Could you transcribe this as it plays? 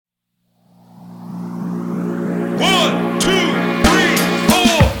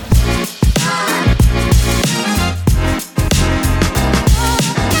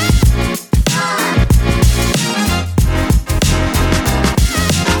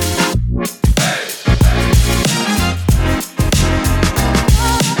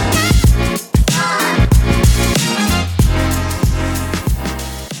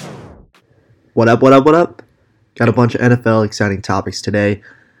What up, what up, what up? Got a bunch of NFL exciting topics today.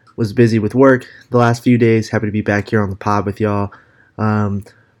 Was busy with work the last few days. Happy to be back here on the pod with y'all. Um,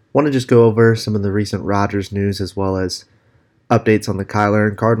 Want to just go over some of the recent Rodgers news as well as updates on the Kyler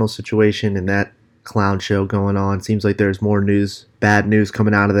and Cardinal situation and that clown show going on. Seems like there's more news, bad news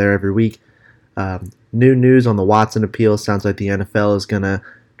coming out of there every week. New news on the Watson appeal. Sounds like the NFL is going to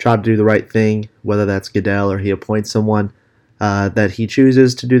try to do the right thing, whether that's Goodell or he appoints someone that he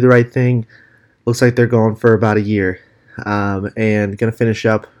chooses to do the right thing. Looks like they're going for about a year. And going to finish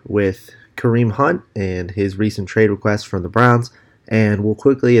up with Kareem Hunt and his recent trade request from the Browns. And we'll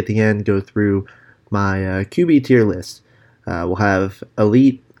quickly at the end go through my QB tier list. We'll have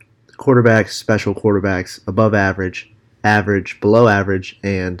elite quarterbacks, special quarterbacks, above average, average, below average,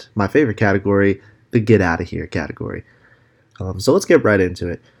 and my favorite category, the get out of here category. So let's get right into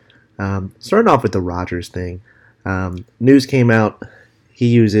it. Starting off with the Rodgers thing. News came out. He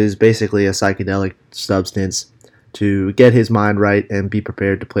uses basically a psychedelic substance to get his mind right and be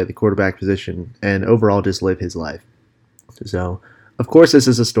prepared to play the quarterback position and overall just live his life. So, of course, this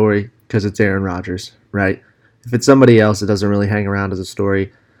is a story because it's Aaron Rodgers, right? If it's somebody else, it doesn't really hang around as a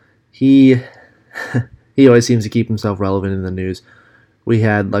story. He always seems to keep himself relevant in the news. We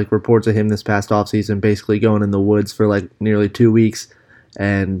had reports of him this past offseason basically going in the woods for nearly 2 weeks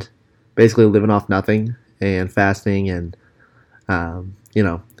and basically living off nothing and fasting and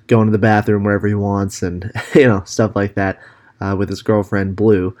going to the bathroom wherever he wants and, stuff like that with his girlfriend,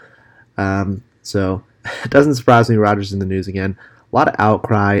 Blue. So it doesn't surprise me Rodgers in the news again. A lot of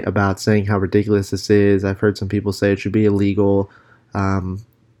outcry about saying how ridiculous this is. I've heard some people say it should be illegal,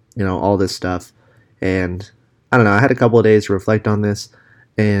 all this stuff. And I don't know, I had a couple of days to reflect on this,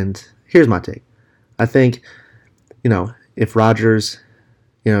 and here's my take. I think, if Rodgers,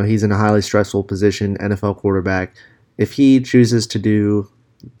 he's in a highly stressful position, NFL quarterback, if he chooses to do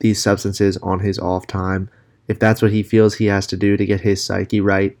these substances on his off time, if that's what he feels he has to do to get his psyche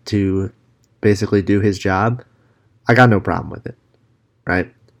right to basically do his job, I got no problem with it,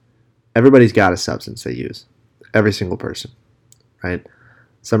 right? Everybody's got a substance they use. Every single person, right?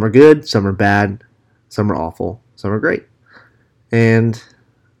 Some are good, some are bad, some are awful, some are great. And,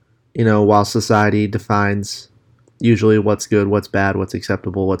 while society defines usually what's good, what's bad, what's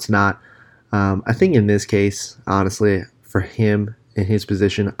acceptable, what's not, I think in this case, honestly, for him in his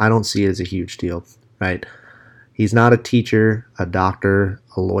position, I don't see it as a huge deal, right? He's not a teacher, a doctor,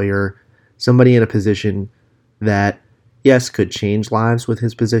 a lawyer, somebody in a position that, yes, could change lives with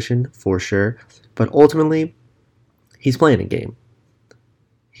his position, for sure, but ultimately, he's playing a game.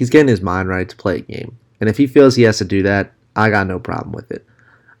 He's getting his mind right to play a game. And if he feels he has to do that, I got no problem with it.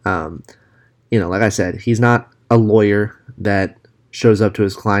 Like I said, he's not a lawyer that shows up to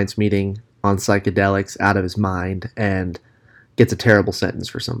his client's meeting on psychedelics out of his mind and gets a terrible sentence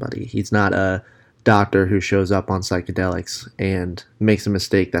for somebody. He's not a doctor who shows up on psychedelics and makes a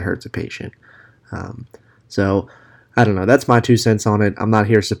mistake that hurts a patient. So, I don't know. That's my 2 cents on it. I'm not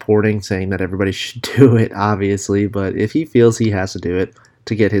here supporting, saying that everybody should do it, obviously, but if he feels he has to do it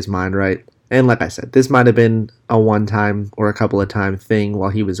to get his mind right, and like I said, this might have been a one-time or a couple of time thing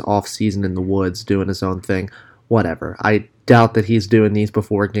while he was off-season in the woods doing his own thing, whatever. I doubt that he's doing these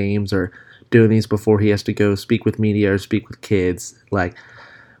before games or doing these before he has to go speak with media or speak with kids.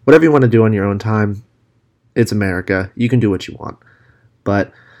 Whatever you want to do on your own time, it's America. You can do what you want.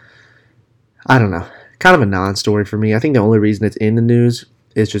 But, I don't know. Kind of a non-story for me. I think the only reason it's in the news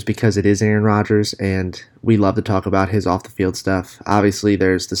is just because it is Aaron Rodgers, and we love to talk about his off-the-field stuff. Obviously,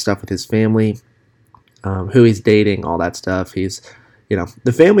 there's the stuff with his family, who he's dating, all that stuff. He's,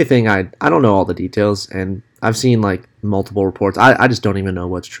 the family thing, I don't know all the details, and I've seen, multiple reports. I just don't even know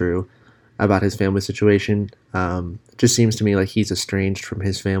what's true about his family situation. It just seems to me like he's estranged from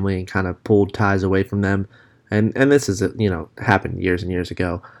his family and kind of pulled ties away from them, and this is, happened years and years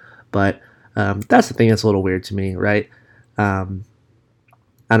ago. But that's the thing that's a little weird to me, right?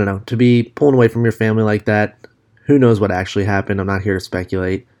 I don't know, to be pulling away from your family like that, who knows what actually happened. I'm not here to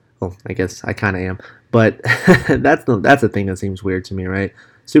speculate. Well, I guess I kind of am. But that's the thing that seems weird to me, right?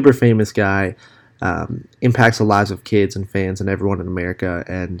 Super famous guy, impacts the lives of kids and fans and everyone in America.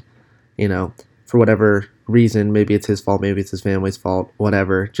 And, for whatever reason, maybe it's his fault, maybe it's his family's fault,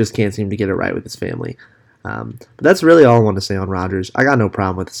 whatever, just can't seem to get it right with his family. But that's really all I want to say on Rodgers. I got no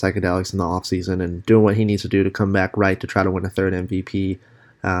problem with the psychedelics in the offseason and doing what he needs to do to come back right to try to win a third MVP.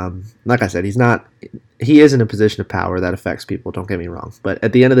 Like I said, he is in a position of power that affects people, don't get me wrong. But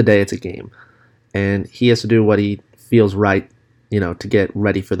at the end of the day, it's a game. And he has to do what he feels right, to get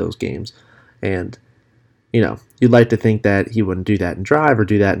ready for those games. And, you'd like to think that he wouldn't do that and drive or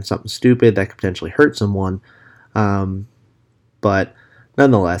do that in something stupid that could potentially hurt someone. But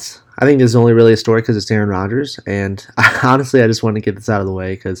Nonetheless, I think this is only really a story because it's Aaron Rodgers, and honestly, I just want to get this out of the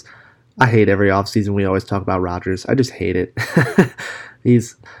way because I hate every offseason we always talk about Rodgers. I just hate it.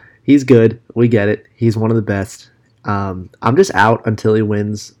 he's he's good. We get it. He's one of the best. I'm just out until he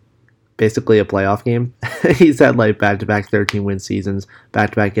wins basically a playoff game. He's had like back-to-back 13-win seasons,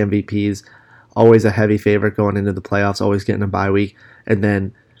 back-to-back MVPs, always a heavy favorite going into the playoffs, always getting a bye week, and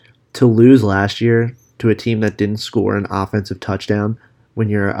then to lose last year to a team that didn't score an offensive touchdown when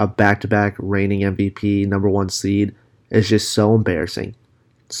you're a back-to-back reigning MVP, number one seed, is just so embarrassing.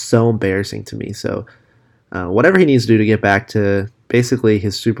 So embarrassing to me. So whatever he needs to do to get back to basically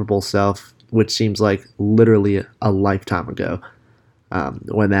his Super Bowl self, which seems like literally a lifetime ago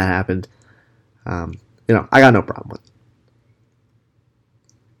when that happened, I got no problem with it.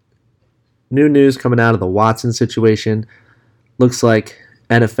 New news coming out of the Watson situation. Looks like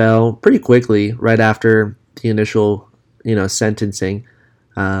NFL pretty quickly, right after the initial, sentencing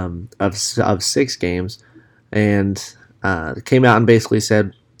of 6 games, and came out and basically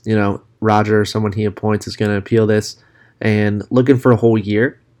said, Roger, someone he appoints, is going to appeal this, and looking for a whole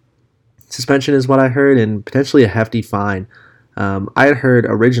year suspension is what I heard, and potentially a hefty fine. I had heard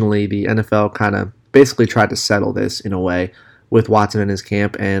originally the NFL kind of basically tried to settle this in a way with Watson and his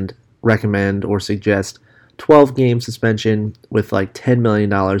camp and recommend or suggest 12-game suspension with like $10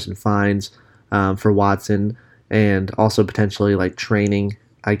 million in fines for Watson, and also potentially like training,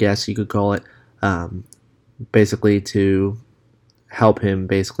 I guess you could call it, basically to help him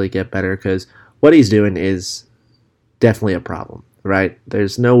basically get better, because what he's doing is definitely a problem, right?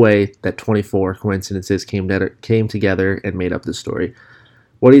 There's no way that 24 coincidences came together and made up this story.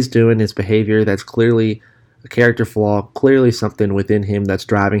 What he's doing is behavior that's clearly a character flaw, clearly something within him that's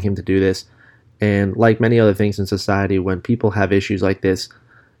driving him to do this. And like many other things in society, when people have issues like this,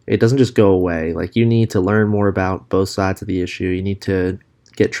 it doesn't just go away. Like, you need to learn more about both sides of the issue. You need to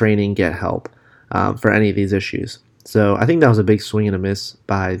get training, get help for any of these issues. So I think that was a big swing and a miss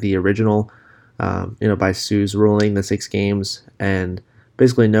by the original, by Sue's ruling, the 6 games, and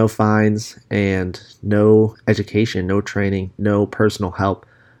basically no fines and no education, no training, no personal help,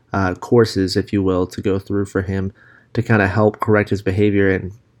 courses, if you will, to go through for him to kind of help correct his behavior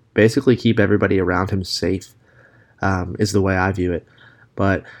and basically keep everybody around him safe, is the way I view it.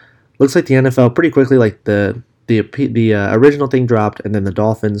 But looks like the NFL pretty quickly, like the original thing dropped, and then the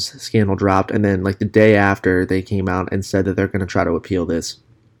Dolphins scandal dropped, and then like the day after they came out and said that they're going to try to appeal this.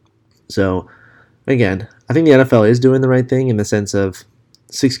 So again, I think the NFL is doing the right thing in the sense of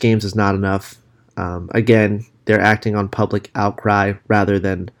 6 games is not enough. Again, they're acting on public outcry rather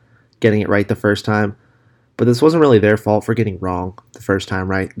than getting it right the first time. But this wasn't really their fault for getting wrong the first time,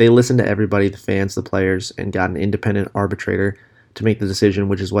 right? They listened to everybody, the fans, the players, and got an independent arbitrator to make the decision,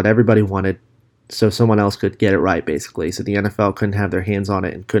 which is what everybody wanted, so someone else could get it right, basically. So the NFL couldn't have their hands on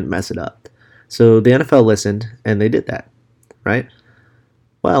it and couldn't mess it up. So the NFL listened, and they did that, right?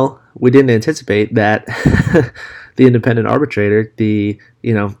 Well, we didn't anticipate that the independent arbitrator, the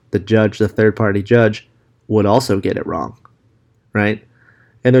judge, the third-party judge, would also get it wrong, right?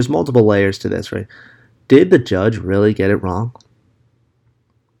 And there's multiple layers to this, right? Did the judge really get it wrong?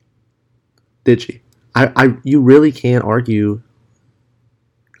 Did she? You really can't argue,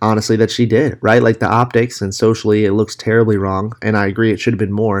 honestly, that she did, right? Like, the optics and socially, it looks terribly wrong, and I agree it should have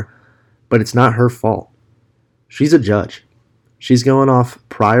been more, but it's not her fault. She's a judge. She's going off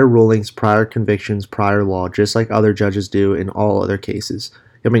prior rulings, prior convictions, prior law, just like other judges do in all other cases.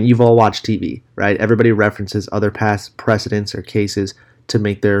 I mean, you've all watched TV, right? Everybody references other past precedents or cases to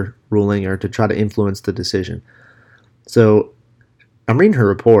make their ruling or to try to influence the decision. So I'm reading her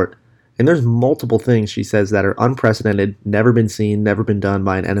report, and there's multiple things she says that are unprecedented, never been seen, never been done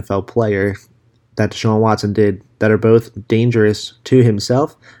by an NFL player that Deshaun Watson did, that are both dangerous to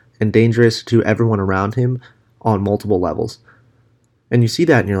himself and dangerous to everyone around him on multiple levels. And you see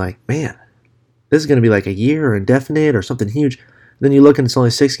that and you're like, man, this is going to be like a year or indefinite or something huge. And then you look and it's only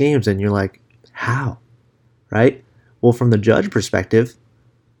 6 games and you're like, how? Right? Well, from the judge perspective,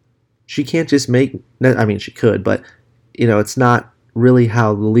 she can't just she could, but, it's not really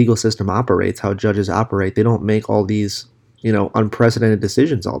how the legal system operates, how judges operate. They don't make all these, unprecedented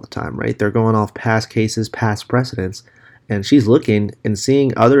decisions all the time, right? They're going off past cases, past precedents. And she's looking and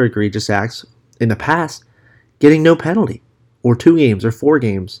seeing other egregious acts in the past getting no penalty, or 2 games or 4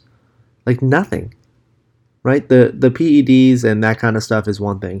 games, like nothing, right? The PEDs and that kind of stuff is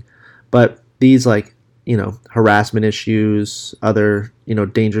one thing, but these harassment issues, other,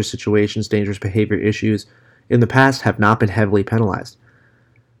 dangerous situations, dangerous behavior issues in the past have not been heavily penalized.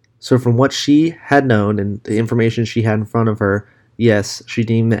 So from what she had known and the information she had in front of her, yes, she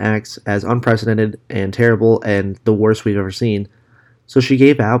deemed the acts as unprecedented and terrible and the worst we've ever seen. So she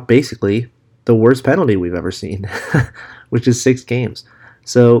gave out basically the worst penalty we've ever seen, which is 6 games.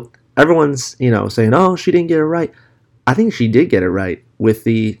 So everyone's, saying, "Oh, she didn't get it right." I think she did get it right with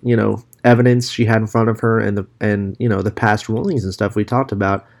the, evidence she had in front of her and the past rulings and stuff we talked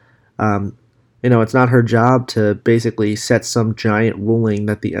about. It's not her job to basically set some giant ruling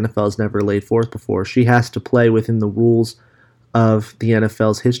that the NFL has never laid forth before. She has to play within the rules of the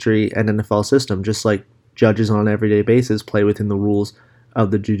NFL's history and NFL system, just like judges on an everyday basis play within the rules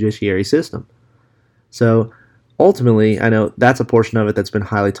of the judiciary system. So ultimately, I know that's a portion of it that's been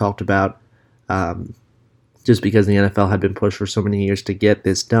highly talked about, just because the NFL had been pushed for so many years to get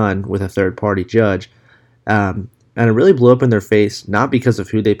this done with a third-party judge. And it really blew up in their face, not because of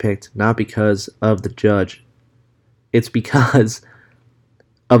who they picked, not because of the judge. It's because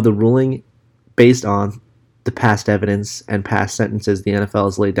of the ruling based on the past evidence and past sentences the NFL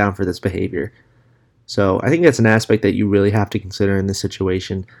has laid down for this behavior. So I think that's an aspect that you really have to consider in this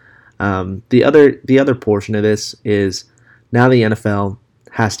situation. The other portion of this is now the NFL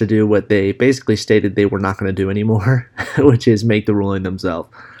has to do what they basically stated they were not going to do anymore, which is make the ruling themselves.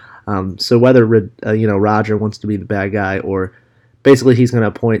 So whether Roger wants to be the bad guy, or basically he's going to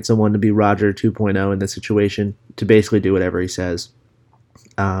appoint someone to be Roger 2.0 in this situation to basically do whatever he says,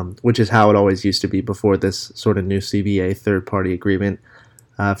 which is how it always used to be before this sort of new CBA third-party agreement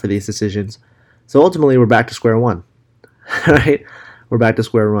for these decisions. So ultimately, we're back to square one, right? We're back to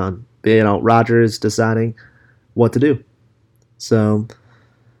square one. Roger is deciding what to do. So,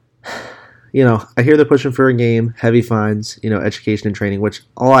 I hear they're pushing for a game, heavy fines, education and training, which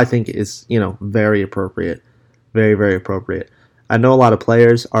all I think is, very appropriate. Very, very appropriate. I know a lot of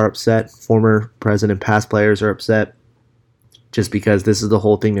players are upset. Former president, past players are upset just because this is the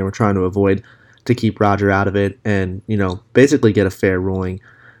whole thing they were trying to avoid, to keep Roger out of it and, basically get a fair ruling.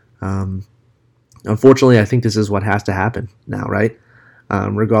 Unfortunately, I think this is what has to happen now, right?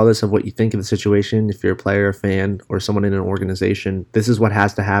 Regardless of what you think of the situation, if you're a player, a fan, or someone in an organization, this is what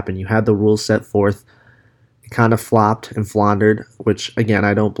has to happen. You had the rules set forth. It kind of flopped and floundered, which, again,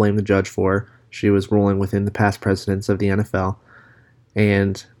 I don't blame the judge for. She was ruling within the past precedents of the NFL.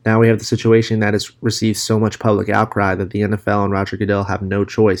 And now we have the situation that has received so much public outcry that the NFL and Roger Goodell have no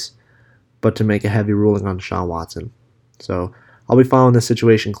choice but to make a heavy ruling on Deshaun Watson. So I'll be following this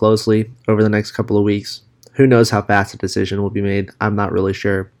situation closely over the next couple of weeks. Who knows how fast a decision will be made? I'm not really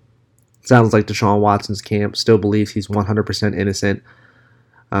sure. It sounds like Deshaun Watson's camp still believes he's 100% innocent,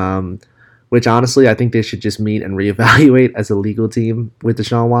 which honestly I think they should just meet and reevaluate as a legal team with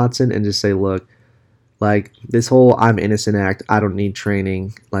Deshaun Watson and just say, look, like this whole I'm innocent act, I don't need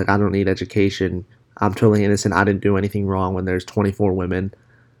training, like I don't need education, I'm totally innocent, I didn't do anything wrong when there's 24 women.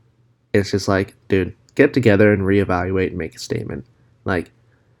 It's just like, dude, get together and reevaluate and make a statement. Like,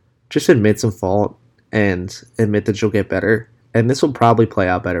 just admit some fault and admit that you'll get better, and this will probably play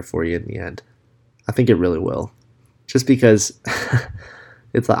out better for you in the end. I think it really will. Just because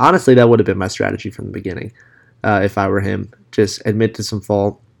it's like, honestly, that would have been my strategy from the beginning. If I were him, just admit to some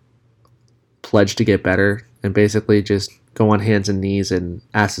fault, pledge to get better, and basically just go on hands and knees and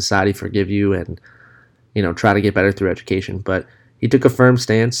ask society forgive you and, try to get better through education. But he took a firm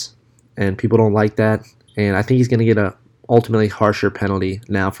stance, and people don't like that, and I think he's going to get a ultimately harsher penalty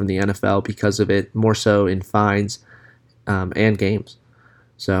now from the NFL because of it, more so in fines and games.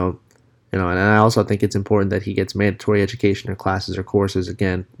 So, and I also think it's important that he gets mandatory education or classes or courses,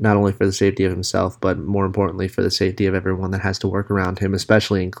 again, not only for the safety of himself, but more importantly for the safety of everyone that has to work around him,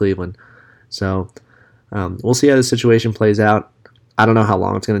 especially in Cleveland. So we'll see how the situation plays out. I don't know how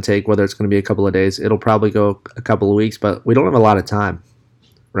long it's going to take, whether it's going to be a couple of days. It'll probably go a couple of weeks, but we don't have a lot of time,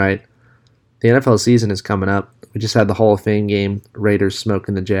 right? The NFL season is coming up. We just had the Hall of Fame game, Raiders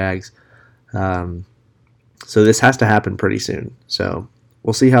smoking the Jags. So this has to happen pretty soon. So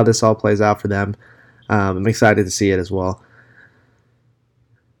we'll see how this all plays out for them. I'm excited to see it as well.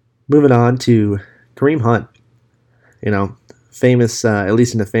 Moving on to Kareem Hunt. Famous, at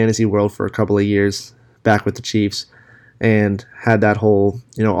least in the fantasy world, for a couple of years back with the Chiefs, and had that whole,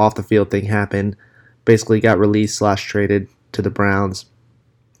 off the field thing happen. Basically got released / traded to the Browns,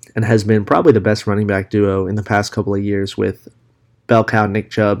 and has been probably the best running back duo in the past couple of years with bell cow Nick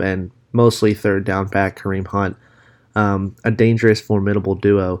Chubb and mostly third down back Kareem Hunt. A dangerous, formidable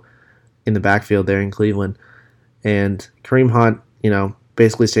duo in the backfield there in Cleveland. And Kareem Hunt,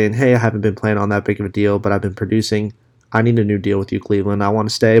 basically saying, hey, I haven't been playing on that big of a deal, but I've been producing. I need a new deal with you, Cleveland. I want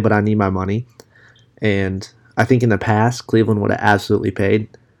to stay, but I need my money. And I think in the past, Cleveland would have absolutely paid.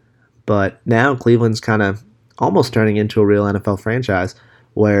 But now Cleveland's kind of almost turning into a real NFL franchise,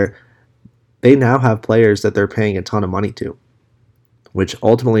 where they now have players that they're paying a ton of money to, which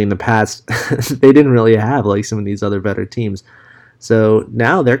ultimately in the past they didn't really have, like some of these other better teams. So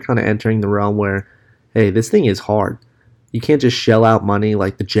now they're kind of entering the realm where, hey, this thing is hard. You can't just shell out money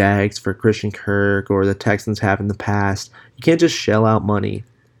like the Jags for Christian Kirk or the Texans have in the past. You can't just shell out money,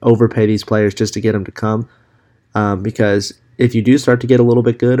 overpay these players just to get them to come. Because if you do start to get a little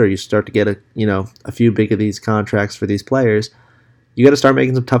bit good, or you start to get a few big of these contracts for these players, you got to start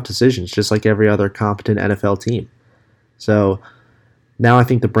making some tough decisions, just like every other competent NFL team. So now I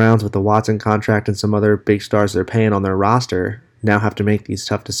think the Browns, with the Watson contract and some other big stars they're paying on their roster, now have to make these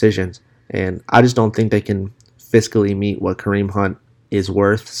tough decisions. And I just don't think they can fiscally meet what Kareem Hunt is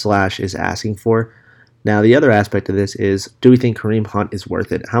worth / is asking for. Now, the other aspect of this is, do we think Kareem Hunt is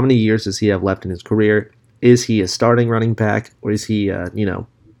worth it? How many years does he have left in his career? Is he a starting running back, or is he, a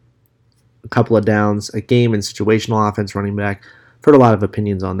couple of downs a game in situational offense running back? I've heard a lot of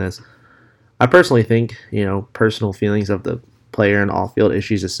opinions on this. I personally think, personal feelings of the player and off-field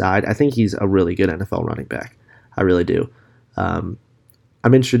issues aside, I think he's a really good NFL running back. I really do. I'm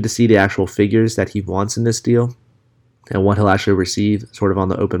interested to see the actual figures that he wants in this deal and what he'll actually receive sort of on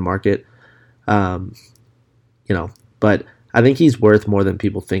the open market. But I think he's worth more than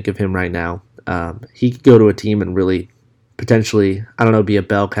people think of him right now. He could go to a team and really potentially, be a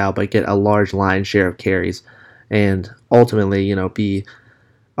bell cow, but get a large lion's share of carries and ultimately, be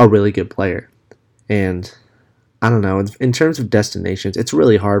a really good player. And I don't know, in terms of destinations, it's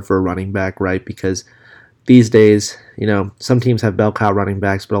really hard for a running back, right? Because these days, some teams have bell cow running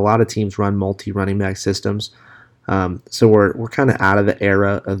backs, but a lot of teams run multi-running back systems. So we're kind of out of the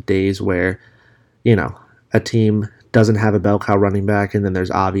era of days where, a team doesn't have a bell cow running back, and then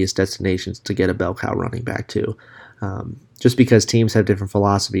there's obvious destinations to get a bell cow running back too. Just because teams have different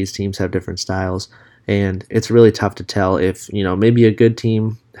philosophies, teams have different styles, and it's really tough to tell if, maybe a good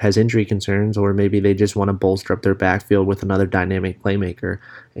team has injury concerns, or maybe they just want to bolster up their backfield with another dynamic playmaker,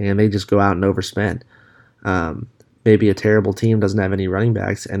 and they just go out and overspend. Maybe a terrible team doesn't have any running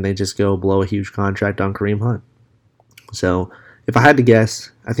backs, and they just go blow a huge contract on Kareem Hunt. So if I had to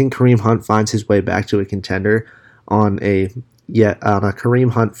guess, I think Kareem Hunt finds his way back to a contender on a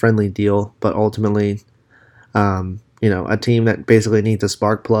Kareem Hunt friendly deal, but ultimately, a team that basically needs a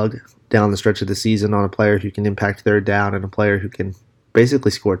spark plug down the stretch of the season on a player who can impact third down and a player who can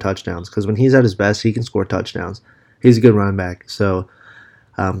basically score touchdowns. Because when he's at his best, he can score touchdowns. He's a good running back. So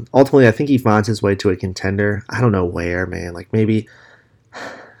ultimately, I think he finds his way to a contender. I don't know where, man. Like maybe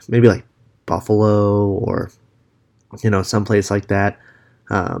like Buffalo or someplace like that.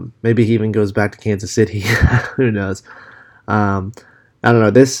 Maybe he even goes back to Kansas City. Who knows? I don't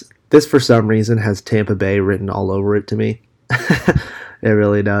know. This for some reason has Tampa Bay written all over it to me. It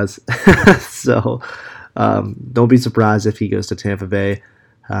really does. So don't be surprised if he goes to Tampa Bay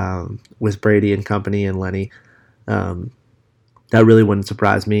with Brady and company and Lenny. That really wouldn't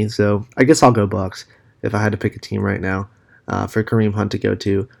surprise me. So I guess I'll go Bucs if I had to pick a team right now for Kareem Hunt to go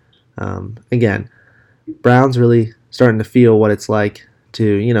to. Again, Browns really starting to feel what it's like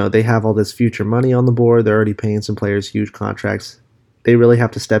to, they have all this future money on the board. They're already paying some players huge contracts. They really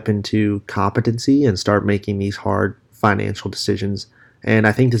have to step into competency and start making these hard financial decisions. And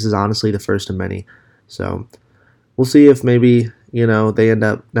I think this is honestly the first of many. So we'll see if maybe, they end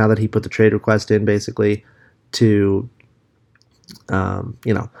up, now that he put the trade request in, basically to,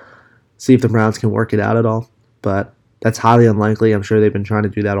 see if the Browns can work it out at all. But that's highly unlikely. I'm sure they've been trying to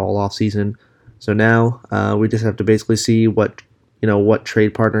do that all offseason. So now we just have to basically see what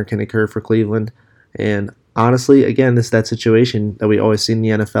trade partner can occur for Cleveland. And honestly, again, this is that situation that we always see in the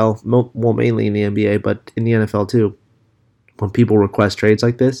NFL, well, mainly in the NBA, but in the NFL too. When people request trades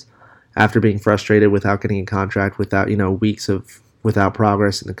like this, after being frustrated without getting a contract, without weeks without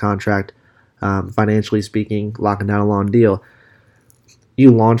progress in the contract, financially speaking, locking down a long deal,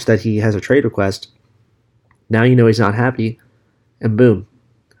 you launch that he has a trade request. Now he's not happy, and boom,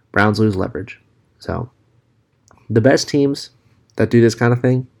 Browns lose leverage. So the best teams that do this kind of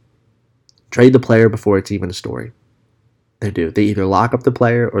thing trade the player before it's even a story. They do. They either lock up the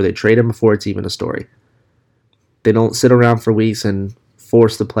player or they trade him before it's even a story. They don't sit around for weeks and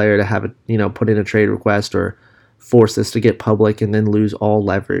force the player to have it, put in a trade request or force this to get public and then lose all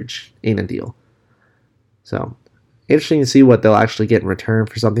leverage in a deal. So interesting to see what they'll actually get in return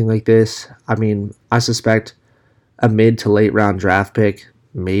for something like this. I mean, I suspect a mid to late round draft pick,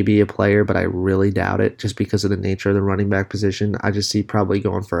 maybe a player, but I really doubt it just because of the nature of the running back position. I just see probably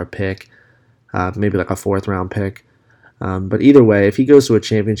going for a pick, maybe like a 4th round pick. But either way, if he goes to a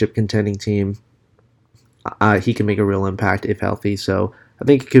championship contending team, he can make a real impact if healthy. So I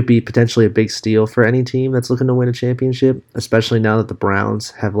think it could be potentially a big steal for any team that's looking to win a championship, especially now that the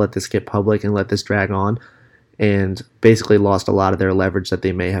Browns have let this get public and let this drag on and basically lost a lot of their leverage that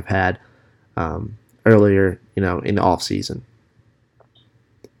they may have had earlier, in the offseason.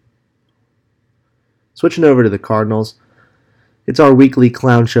 Switching over to the Cardinals, it's our weekly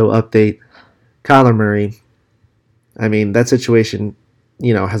clown show update. Kyler Murray, I mean, that situation,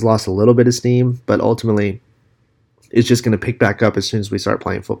 has lost a little bit of steam, but ultimately it's just going to pick back up as soon as we start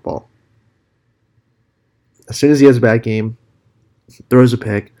playing football. As soon as he has a bad game, throws a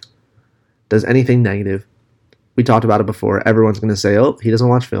pick, does anything negative, we talked about it before, everyone's going to say, oh, he doesn't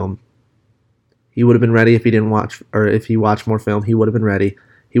watch film. He would have been ready if he didn't watch, or if he watched more film, he would have been ready.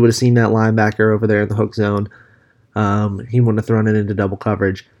 He would have seen that linebacker over there in the hook zone. He wouldn't have thrown it into double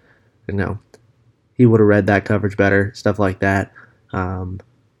coverage. He would have read that coverage better, stuff like that.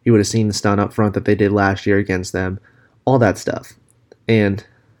 He would have seen the stun up front that they did last year against them, all that stuff. And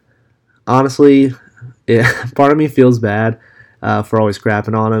honestly, part of me feels bad for always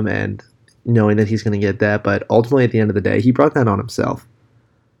crapping on him and knowing that he's going to get that. But ultimately, at the end of the day, he brought that on himself.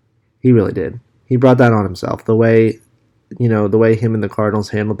 He really did. He brought that on himself. The way him and the Cardinals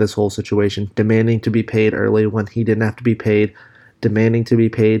handled this whole situation, demanding to be paid early when he didn't have to be paid, demanding to be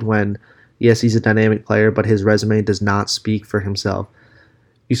paid when, yes, he's a dynamic player, but his resume does not speak for himself.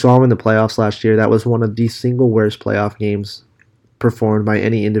 You saw him in the playoffs last year. That was one of the single worst playoff games performed by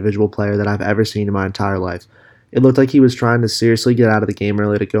any individual player that I've ever seen in my entire life. It looked like he was trying to seriously get out of the game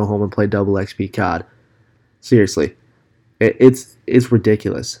early to go home and play double XP COD. Seriously. It's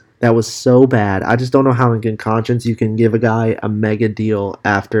ridiculous. That was so bad. I just don't know how in good conscience you can give a guy a mega deal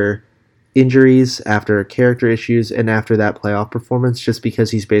after injuries, after character issues, and after that playoff performance just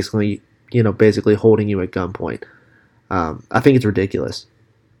because he's basically holding you at gunpoint. I think it's ridiculous.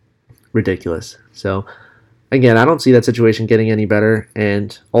 Ridiculous. So, again, I don't see that situation getting any better,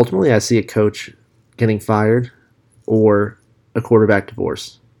 and ultimately I see a coach getting fired or a quarterback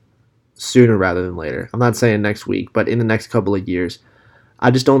divorce sooner rather than later. I'm not saying next week, but in the next couple of years. I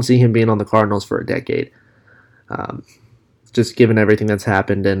just don't see him being on the Cardinals for a decade. Just given everything that's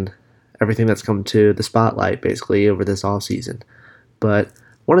happened and everything that's come to the spotlight, basically, over this offseason. But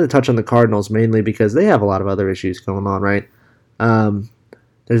wanted to touch on the Cardinals mainly because they have a lot of other issues going on, right?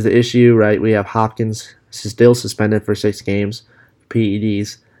 There's the issue, right? We have Hopkins still suspended for 6 games,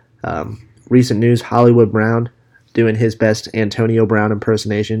 PEDs. Recent news, Hollywood Brown doing his best Antonio Brown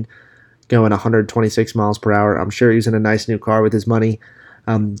impersonation, going 126 miles per hour. I'm sure he's in a nice new car with his money.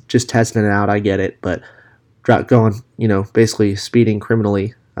 Just testing it out, I get it, but going, basically speeding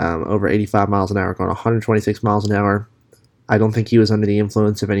criminally over 85 miles an hour, going 126 miles an hour. I don't think he was under the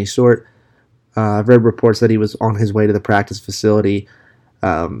influence of any sort. I've read reports that he was on his way to the practice facility.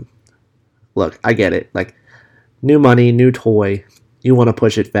 Look, I get it. Like, new money, new toy. You want to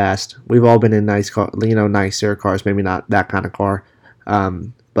push it fast. We've all been in nicer cars, maybe not that kind of car.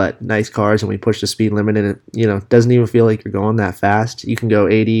 But nice cars, and we push the speed limit, and it doesn't even feel like you're going that fast. You can go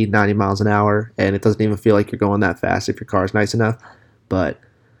 80, 90 miles an hour, and it doesn't even feel like you're going that fast if your car's nice enough. But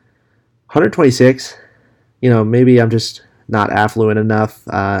 126, maybe I'm just not affluent enough,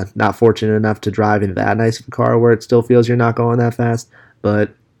 not fortunate enough to drive in that nice of a car where it still feels you're not going that fast.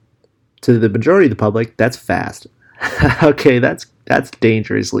 But to the majority of the public, that's fast. Okay, that's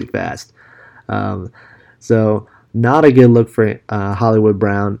dangerously fast. So not a good look for Hollywood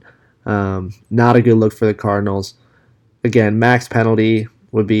Brown. Not a good look for the Cardinals. Again, max penalty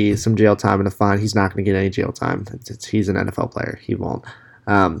would be some jail time and a fine. He's not going to get any jail time. He's an NFL player. He won't.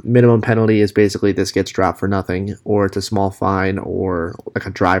 Minimum penalty is basically this gets dropped for nothing, or it's a small fine, or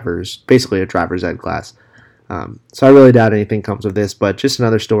like basically a driver's ed class. So I really doubt anything comes of this, but just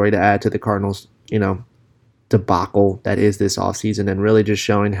another story to add to the Cardinals, debacle that is this offseason, and really just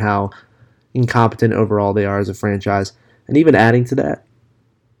showing how incompetent overall they are as a franchise. And even adding to that,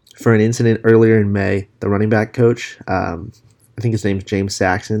 for an incident earlier in May, the running back coach, I think his name's James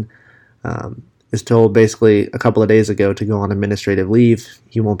Saxon, is told basically a couple of days ago to go on administrative leave.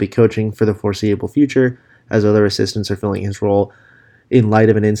 He won't be coaching for the foreseeable future as other assistants are filling his role in light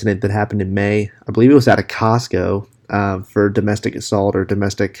of an incident that happened in May. I believe it was at a Costco for domestic assault or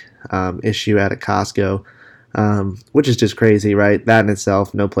domestic issue at a Costco. Which is just crazy, right? That in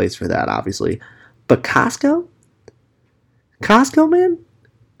itself, no place for that, obviously. But Costco? Costco, man?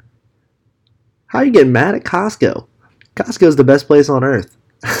 How are you getting mad at Costco? Costco's the best place on earth.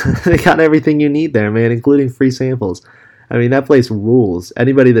 They got everything you need there, man, including free samples. I mean, that place rules.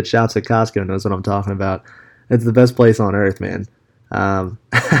 Anybody that shops at Costco knows what I'm talking about. It's the best place on earth, man.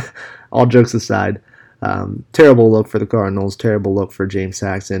 All jokes aside, terrible look for the Cardinals, terrible look for James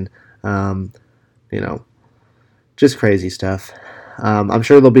Saxon. Just crazy stuff. I'm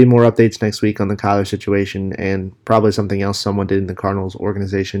sure there'll be more updates next week on the Kyler situation and probably something else someone did in the Cardinals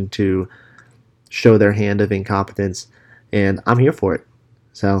organization to show their hand of incompetence, and I'm here for it.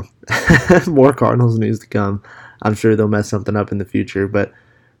 So, more Cardinals news to come. I'm sure they'll mess something up in the future, but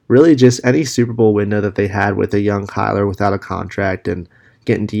really just any Super Bowl window that they had with a young Kyler without a contract and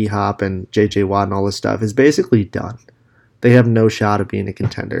getting D-Hop and J.J. Watt and all this stuff is basically done. They have no shot of being a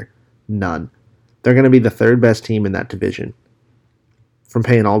contender. None. They're going to be the third best team in that division. From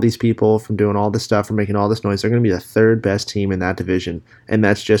paying all these people, from doing all this stuff, from making all this noise, they're going to be the third best team in that division. And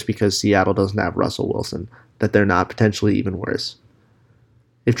that's just because Seattle doesn't have Russell Wilson, that they're not potentially even worse.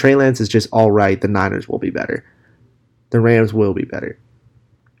 If Trey Lance is just all right, the Niners will be better. The Rams will be better.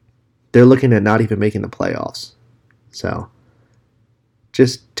 They're looking at not even making the playoffs. So,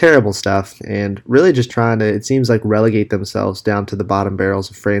 just terrible stuff, and really just trying to, it seems like, relegate themselves down to the bottom barrels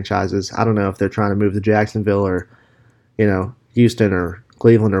of franchises. I don't know if they're trying to move to Jacksonville or, Houston or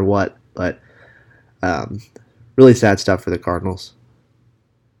Cleveland or what, but really sad stuff for the Cardinals.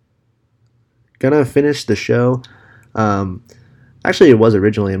 Gonna finish the show. Actually, it was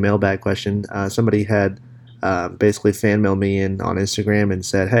originally a mailbag question. Somebody had basically fan mailed me in on Instagram and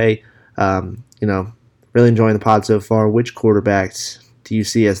said, hey, really enjoying the pod so far. Which quarterbacks do you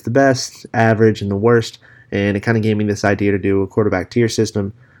see as the best, average, and the worst? And it kind of gave me this idea to do a quarterback tier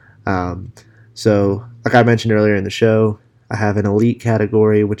system. So, like I mentioned earlier in the show, I have an elite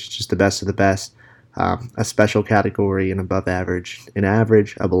category, which is just the best of the best, a special category, an above average, an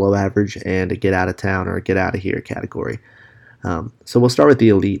average, a below average, and a get out of town or a get out of here category. So we'll start with the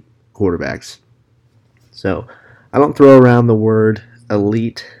elite quarterbacks. So I don't throw around the word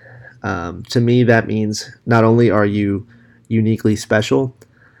elite. To me, that means not only are you uniquely special,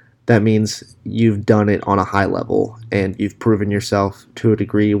 that means you've done it on a high level and you've proven yourself to a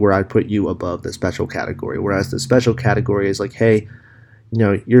degree where I put you above the special category. Whereas the special category is like, hey,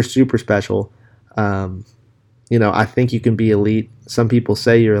 you're super special. I think you can be elite. Some people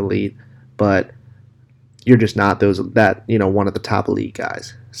say you're elite, but you're just not one of the top elite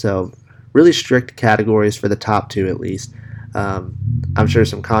guys. So really strict categories for the top two at least. I'm sure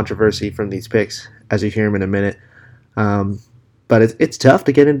some controversy from these picks as you hear them in a minute. But it's tough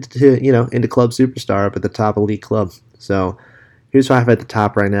to get into club superstar up at the top elite club. So here's who I have at the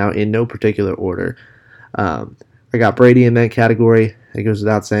top right now in no particular order. I got Brady in that category. It goes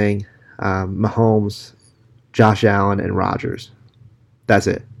without saying. Mahomes, Josh Allen, and Rodgers. That's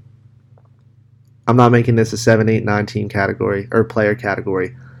it. I'm not making this a 7, 8, 9 team category or player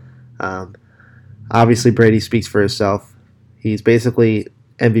category. Obviously, Brady speaks for himself. He's basically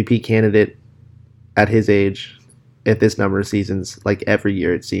MVP candidate at his age, at this number of seasons, like every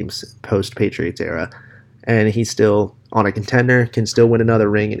year it seems, post-Patriots era. And he's still on a contender, can still win another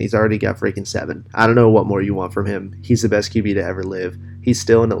ring, and he's already got freaking 7. I don't know what more you want from him. He's the best QB to ever live. He's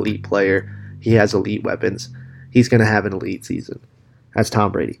still an elite player. He has elite weapons. He's going to have an elite season. That's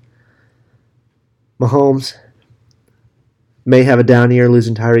Tom Brady. Mahomes may have a down year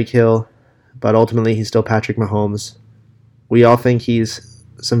losing Tyreek Hill, but ultimately he's still Patrick Mahomes. We all think he's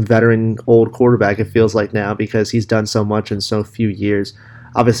some veteran old quarterback, it feels like now, because he's done so much in so few years.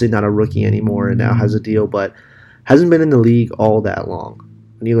 Obviously not a rookie anymore and now has a deal, but hasn't been in the league all that long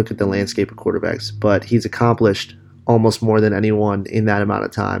when you look at the landscape of quarterbacks. But he's accomplished almost more than anyone in that amount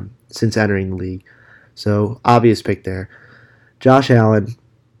of time since entering the league. So, obvious pick there. Josh Allen,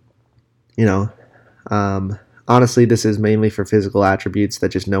 honestly, this is mainly for physical attributes that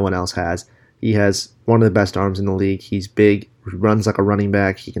just no one else has. He has one of the best arms in the league. He's big, runs like a running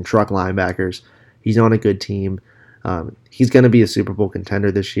back. He can truck linebackers. He's on a good team. He's going to be a Super Bowl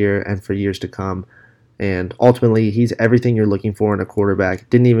contender this year and for years to come. And ultimately, he's everything you're looking for in a quarterback.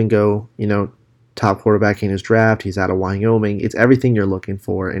 Didn't even go, top quarterback in his draft. He's out of Wyoming. It's everything you're looking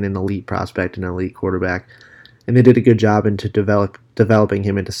for in an elite prospect and an elite quarterback. And they did a good job into developing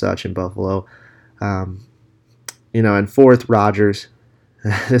him into such in Buffalo. And fourth, Rodgers.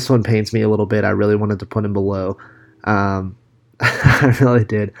 This one pains me a little bit. I really wanted to put him below. I really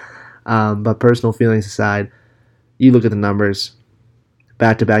did. But personal feelings aside, you look at the numbers.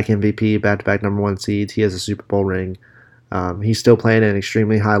 Back-to-back MVP, back-to-back number 1 seeds. He has a Super Bowl ring. He's still playing at an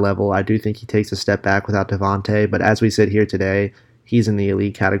extremely high level. I do think he takes a step back without Devontae, but as we sit here today, he's in the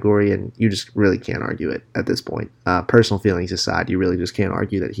elite category, and you just really can't argue it at this point. Personal feelings aside, you really just can't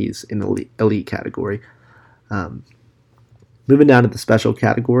argue that he's in the elite category. Moving down to the special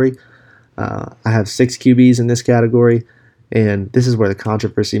category, I have 6 QBs in this category, and this is where the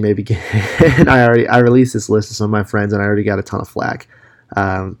controversy may begin. I released this list to some of my friends, and I already got a ton of flack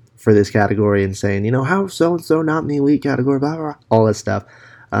for this category and saying, how so-and-so not in the elite category, blah, blah, blah, all that stuff.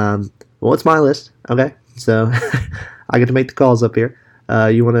 Well, it's my list, okay? So I get to make the calls up here.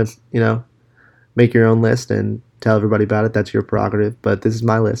 You want to, make your own list and tell everybody about it, that's your prerogative, but this is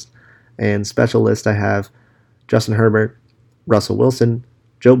my list. And special list, I have Justin Herbert, Russell Wilson,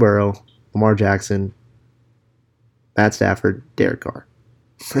 Joe Burrow, Lamar Jackson, Matt Stafford, Derek Carr.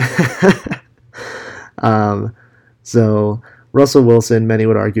 um, so Russell Wilson, many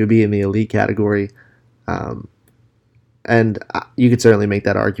would argue, be in the elite category. Um, and you could certainly make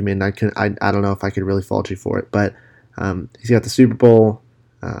that argument. I don't know if I could really fault you for it, but he's got the Super Bowl.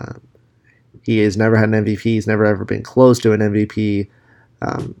 He has never had an MVP. He's never ever been close to an MVP.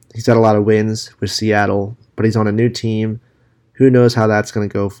 He's had a lot of wins with Seattle, but he's on a new team. Who knows how that's going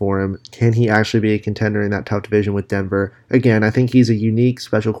to go for him? Can he actually be a contender in that tough division with Denver? Again, I think he's a unique,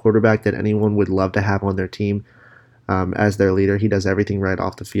 special quarterback that anyone would love to have on their team as their leader. He does everything right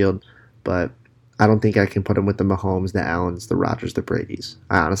off the field, but I don't think I can put him with the Mahomes, the Allens, the Rodgers, the Bradys.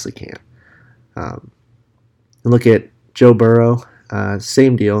 I honestly can't. Look at Joe Burrow,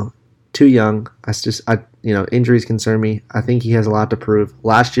 same deal. Too young. Injuries concern me. I think he has a lot to prove.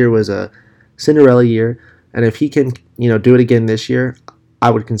 Last year was a Cinderella year, and if he can, do it again this year, I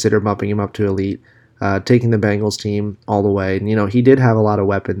would consider bumping him up to elite, taking the Bengals team all the way. And, he did have a lot of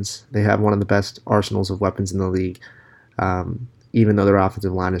weapons. They have one of the best arsenals of weapons in the league, even though their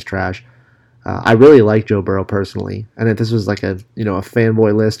offensive line is trash. I really like Joe Burrow personally, and if this was like a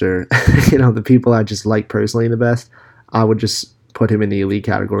fanboy list or the people I just like personally the best, I would just put him in the elite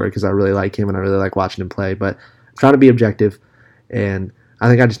category because I really like him and I really like watching him play. But I'm trying to be objective, and I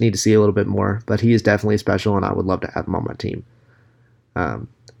think I just need to see a little bit more. But he is definitely special, and I would love to have him on my team.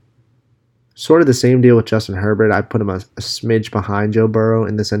 Sort of the same deal with Justin Herbert. I put him a smidge behind Joe Burrow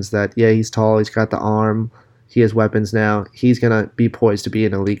in the sense that, yeah, he's tall, he's got the arm, he has weapons now. He's going to be poised to be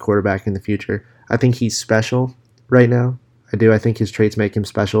an elite quarterback in the future. I think he's special right now. I do. I think his traits make him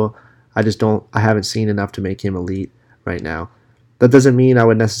special. I haven't seen enough to make him elite right now. That doesn't mean I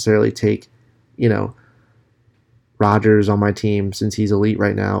would necessarily take, Rodgers on my team since he's elite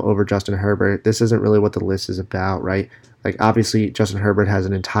right now over Justin Herbert. This isn't really what the list is about, right? Like, obviously, Justin Herbert has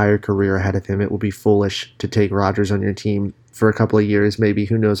an entire career ahead of him. It would be foolish to take Rodgers on your team for a couple of years, maybe,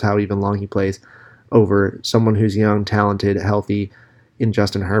 who knows how even long he plays, over someone who's young, talented, healthy in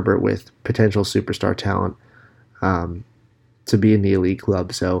Justin Herbert with potential superstar talent to be in the elite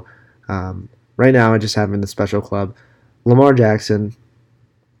club. So right now I just have him in the special club. Lamar Jackson,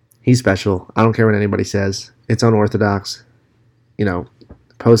 he's special. I don't care what anybody says. It's unorthodox.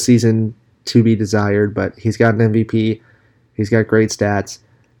 Postseason to be desired, but he's got an MVP. He's got great stats.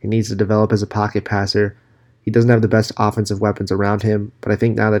 He needs to develop as a pocket passer. He doesn't have the best offensive weapons around him, but I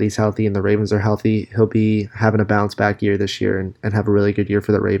think now that he's healthy and the Ravens are healthy, he'll be having a bounce-back year this year and have a really good year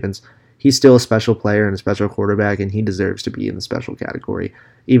for the Ravens. He's still a special player and a special quarterback, and he deserves to be in the special category,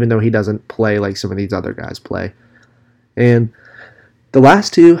 even though he doesn't play like some of these other guys play. And the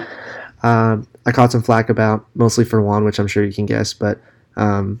last two, I caught some flack about, mostly for one, which I'm sure you can guess, but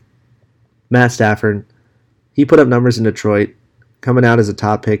Matt Stafford, he put up numbers in Detroit, coming out as a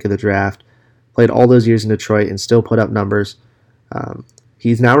top pick of the draft, played all those years in Detroit and still put up numbers.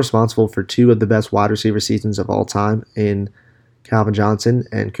 He's now responsible for two of the best wide receiver seasons of all time in Calvin Johnson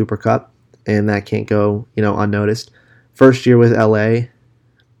and Cooper Kupp, and that can't go, unnoticed. First year with LA,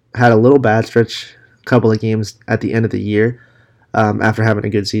 had a little bad stretch, a couple of games at the end of the year after having a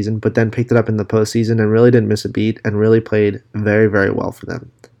good season, but then picked it up in the postseason and really didn't miss a beat and really played very, very well for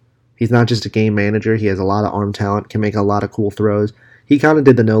them. He's not just a game manager. He has a lot of arm talent, can make a lot of cool throws. He kind of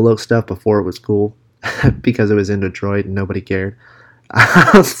did the no-look stuff before it was cool because it was in Detroit and nobody cared.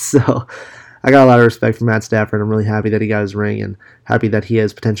 So I got a lot of respect for Matt Stafford. I'm really happy that he got his ring and happy that he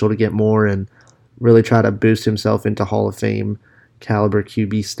has potential to get more and really try to boost himself into Hall of Fame caliber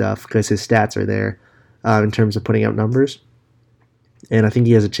QB stuff because his stats are there in terms of putting up numbers. And I think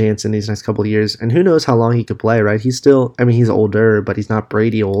he has a chance in these next couple of years. And who knows how long he could play, right? He's older, but he's not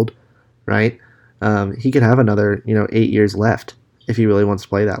Brady old, right? He could have another, 8 years left if he really wants to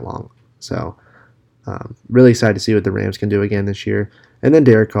play that long. So, really excited to see what the Rams can do again this year. And then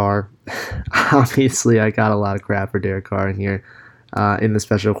Derek Carr. Obviously, I got a lot of crap for Derek Carr in here in the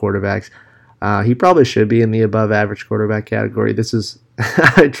special quarterbacks. He probably should be in the above average quarterback category. This is,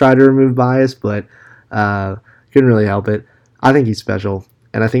 I try to remove bias, but couldn't really help it. I think he's special,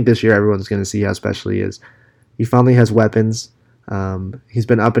 and I think this year everyone's going to see how special he is. He finally has weapons. He's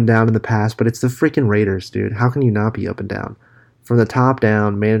been up and down in the past, but it's the freaking Raiders, dude. How can you not be up and down? From the top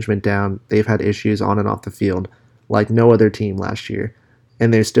down, management down, they've had issues on and off the field like no other team last year.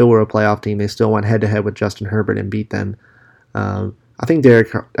 And they still were a playoff team. They still went head-to-head with Justin Herbert and beat them. I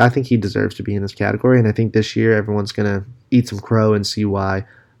think he deserves to be in this category, and I think this year everyone's going to eat some crow and see why.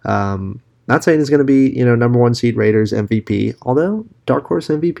 Not saying he's going to be, number one seed Raiders MVP, although dark horse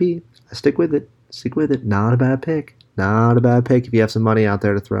MVP, I stick with it. Stick with it. Not a bad pick. Not a bad pick if you have some money out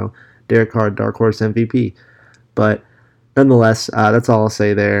there to throw. Derek Carr, dark horse MVP. But nonetheless, that's all I'll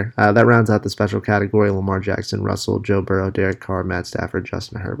say there. That rounds out the special category: Lamar Jackson, Russell, Joe Burrow, Derek Carr, Matt Stafford,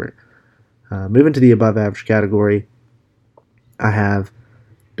 Justin Herbert. Moving to the above average category, I have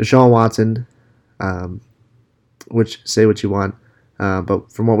Deshaun Watson, um, which say what you want,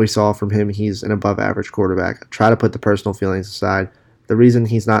 but from what we saw from him, he's an above average quarterback. Try to put the personal feelings aside. The reason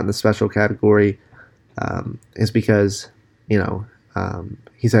he's not in the special category is because,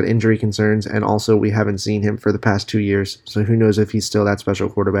 he's had injury concerns, and also we haven't seen him for the past 2 years, so who knows if he's still that special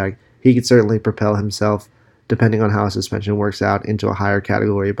quarterback. He could certainly propel himself, depending on how his suspension works out, into a higher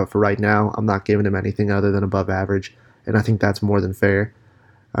category, but for right now, I'm not giving him anything other than above average, and I think that's more than fair.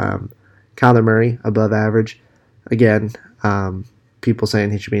 Kyler Murray, above average. Again, people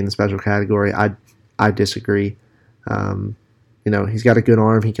saying he should be in the special category. I disagree. He's got a good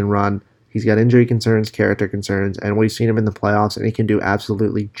arm. He can run. He's got injury concerns, character concerns, and we've seen him in the playoffs, and he can do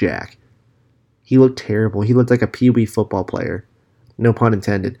absolutely jack. He looked terrible. He looked like a pee-wee football player, no pun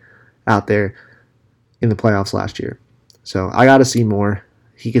intended, out there in the playoffs last year. So I got to see more.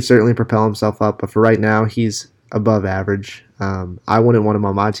 He could certainly propel himself up, but for right now, he's above average. I wouldn't want him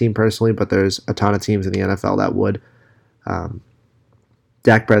on my team personally, but there's a ton of teams in the NFL that would.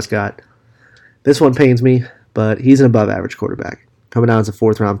 Dak Prescott. This one pains me, but he's an above average quarterback. Coming out as a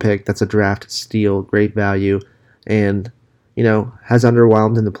 4th-round pick, that's a draft steal, great value, and, has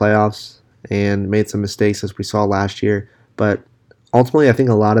underwhelmed in the playoffs and made some mistakes as we saw last year. But ultimately, I think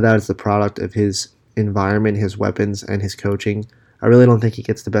a lot of that is the product of his environment, his weapons, and his coaching. I really don't think he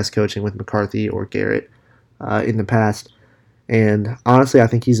gets the best coaching with McCarthy or Garrett in the past. And honestly, I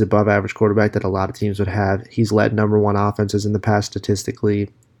think he's an above average quarterback that a lot of teams would have. He's led number 1 offenses in the past statistically.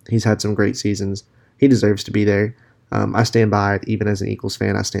 He's had some great seasons. He deserves to be there. I stand by it. Even as an Eagles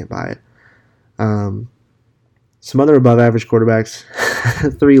fan, I stand by it. Some other above average quarterbacks,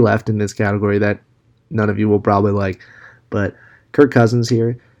 3 left in this category that none of you will probably like. But Kirk Cousins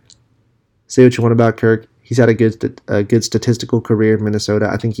here. Say what you want about Kirk. He's had a good statistical career in Minnesota.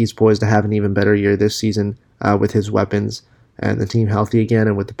 I think he's poised to have an even better year this season with his weapons and the team healthy again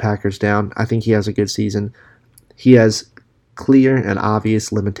and with the Packers down. I think he has a good season. He has clear and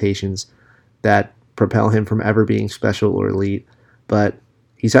obvious limitations that propel him from ever being special or elite, but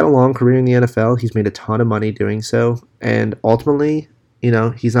he's had a long career in the NFL. He's made a ton of money doing so, and ultimately,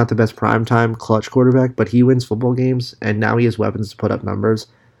 he's not the best primetime clutch quarterback, but he wins football games, and now he has weapons to put up numbers.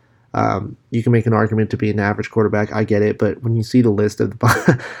 You can make an argument to be an average quarterback. I get it, but when you see the list of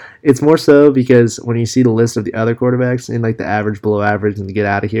the, it's more so because when you see the list of the other quarterbacks in like the average, below average, and to get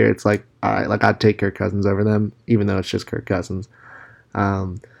out of here, it's like, all right, like I'd take Kirk Cousins over them, even though it's just Kirk Cousins.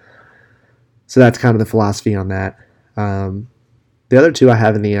 So that's kind of the philosophy on that. The other 2 I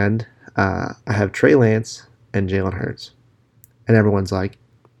have in the end, I have Trey Lance and Jalen Hurts, and everyone's like,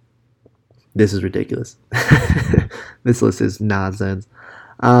 this is ridiculous. This list is nonsense.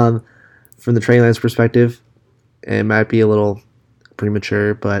 From the Trey Lance perspective, it might be a little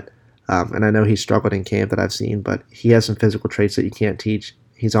premature, but and I know he's struggled in camp that I've seen, but he has some physical traits that you can't teach.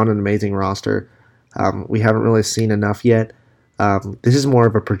 He's on an amazing roster. We haven't really seen enough yet. This is more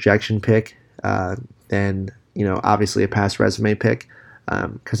of a projection pick than, obviously a past resume pick,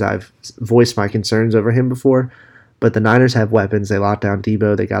 because I've voiced my concerns over him before. But the Niners have weapons. They locked down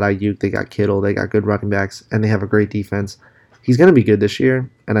Debo. They got Ayuk. They got Kittle. They got good running backs, and they have a great defense. He's going to be good this year,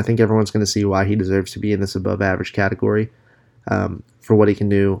 and I think everyone's going to see why he deserves to be in this above-average category for what he can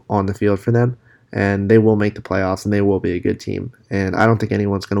do on the field for them. And they will make the playoffs, and they will be a good team. And I don't think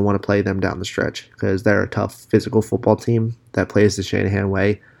anyone's going to want to play them down the stretch because they're a tough physical football team that plays the Shanahan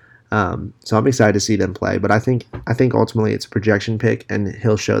way. So I'm excited to see them play. But I think ultimately it's a projection pick, and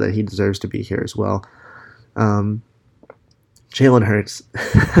he'll show that he deserves to be here as well. Jalen Hurts,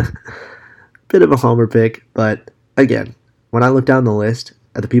 bit of a homer pick, but again, when I look down the list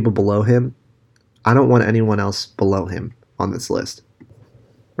at the people below him, I don't want anyone else below him on this list,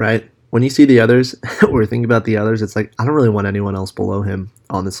 right? When you see the others or think about the others, it's like, I don't really want anyone else below him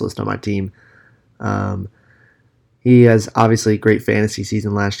on this list on my team. He has obviously a great fantasy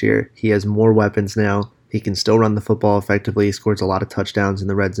season last year. He has more weapons now. He can still run the football effectively. He scores a lot of touchdowns in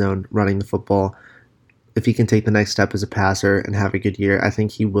the red zone running the football. If he can take the next step as a passer and have a good year, I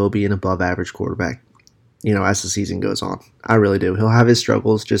think he will be an above-average quarterback, as the season goes on. I really do. He'll have his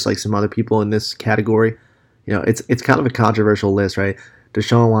struggles, just like some other people in this category. It's kind of a controversial list, right?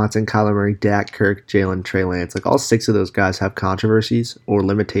 Deshaun Watson, Kyler Murray, Dak, Kirk, Jalen, Trey Lance. Like all 6 of those guys have controversies or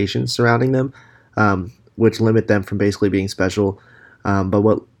limitations surrounding them, which limit them from basically being special. But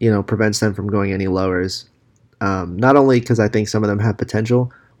what prevents them from going any lower is not only because I think some of them have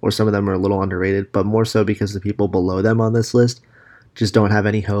potential or some of them are a little underrated, but more so because the people below them on this list just don't have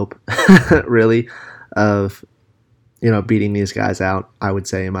any hope, really, of beating these guys out, I would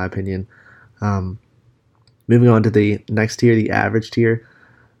say, in my opinion. Um, Moving on to the next tier, the average tier,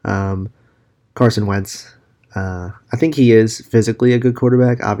 um, Carson Wentz. I think he is physically a good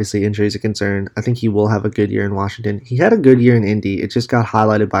quarterback. Obviously, injury is a concern. I think he will have a good year in Washington. He had a good year in Indy. It just got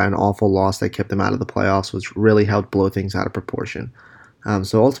highlighted by an awful loss that kept him out of the playoffs, which really helped blow things out of proportion.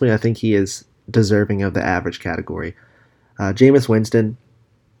 So ultimately, I think he is deserving of the average category. Jameis Winston,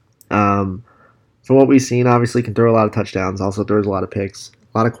 from what we've seen, obviously can throw a lot of touchdowns. Also throws a lot of picks,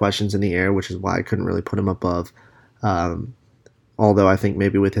 a lot of questions in the air, which is why I couldn't really put him above. Um, Although I think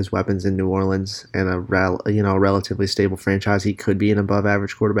maybe with his weapons in New Orleans and a relatively stable franchise, he could be an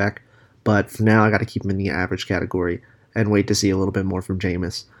above-average quarterback. But for now, I got to keep him in the average category and wait to see a little bit more from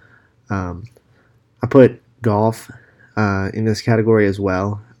Jameis. I put Goff in this category as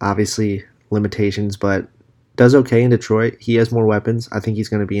well. Obviously, limitations, but does okay in Detroit. He has more weapons. I think he's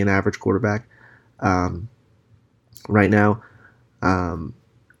going to be an average quarterback right now.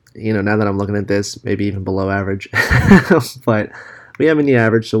 Now that I'm looking at this, maybe even below average. But we have him in the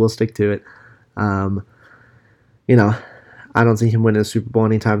average, so we'll stick to it. I don't see him winning a Super Bowl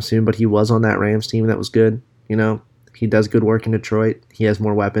anytime soon, but he was on that Rams team that was good. He does good work in Detroit. He has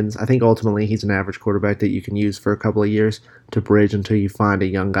more weapons. I think ultimately he's an average quarterback that you can use for a couple of years to bridge until you find a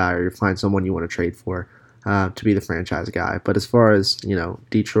young guy or you find someone you want to trade for to be the franchise guy. But as far as,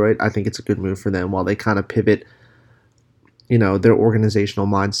 Detroit, I think it's a good move for them while they kind of pivot their organizational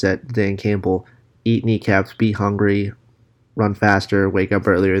mindset. Dan Campbell, eat kneecaps, be hungry, run faster, wake up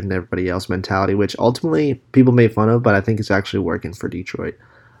earlier than everybody else mentality, which ultimately people made fun of, but I think it's actually working for Detroit.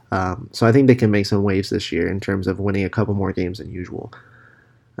 So I think they can make some waves this year in terms of winning a couple more games than usual.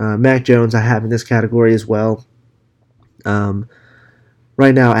 Mac Jones I have in this category as well.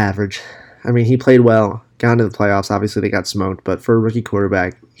 Right now, average. I mean, he played well, got into the playoffs. Obviously, they got smoked, but for a rookie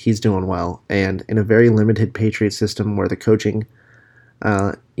quarterback, he's doing well. And in a very limited Patriot system where the coaching, we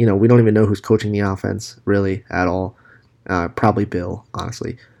don't even know who's coaching the offense really at all. Probably Bill,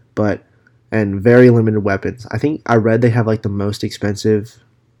 honestly. And very limited weapons. I think I read they have like the most expensive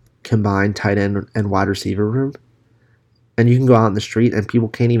combined tight end and wide receiver room. And you can go out in the street and people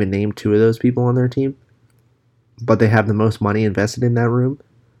can't even name two of those people on their team. But they have the most money invested in that room.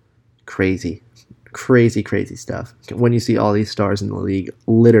 Crazy stuff when you see all these stars in the league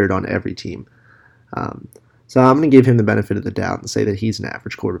littered on every team. So I'm going to give him the benefit of the doubt and say that he's an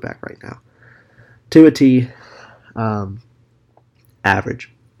average quarterback right now. To a T,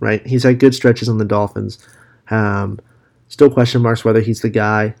 average, right? He's had good stretches on the Dolphins. Still question marks whether he's the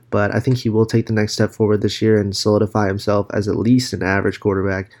guy, but I think he will take the next step forward this year and solidify himself as at least an average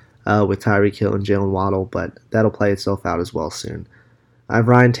quarterback with Tyreek Hill and Jalen Waddle, but that'll play itself out as well soon. I have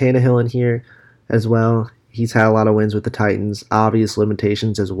Ryan Tannehill in here as well. He's had a lot of wins with the Titans, obvious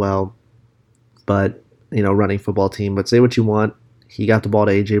limitations as well, but, running football team. But say what you want, he got the ball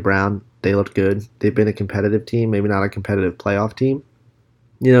to A.J. Brown. They looked good. They've been a competitive team, maybe not a competitive playoff team,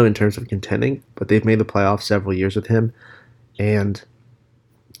 in terms of contending, but they've made the playoffs several years with him, and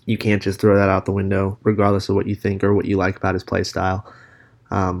you can't just throw that out the window, regardless of what you think or what you like about his play style.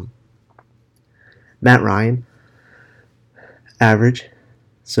 Matt Ryan, average.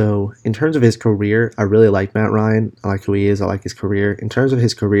 So in terms of his career, I really like Matt Ryan. I like who he is. I like his career. In terms of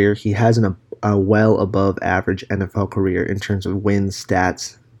his career, he has a well above average NFL career in terms of wins,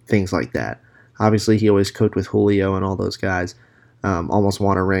 stats, things like that. Obviously, he always cooked with Julio and all those guys. Almost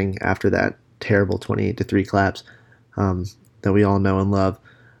won a ring after that terrible 28-3 collapse that we all know and love.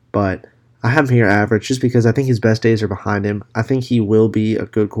 But I have him here average just because I think his best days are behind him. I think he will be a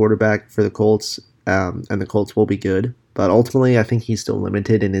good quarterback for the Colts, and the Colts will be good. But ultimately, I think he's still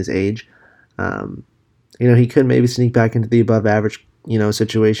limited in his age. He could maybe sneak back into the above average,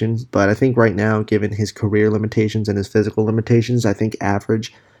 situation. But I think right now, given his career limitations and his physical limitations, I think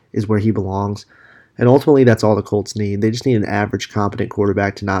average is where he belongs. And ultimately, that's all the Colts need. They just need an average, competent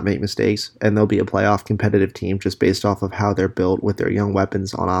quarterback to not make mistakes, and they'll be a playoff competitive team just based off of how they're built with their young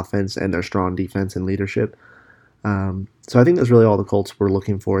weapons on offense and their strong defense and leadership. So I think that's really all the Colts were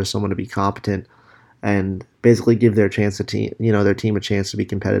looking for, is someone to be competent and basically give their team a chance to be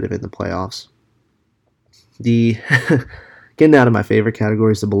competitive in the playoffs. Getting out of my favorite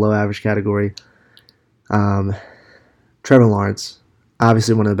category is the below average category. Trevor Lawrence,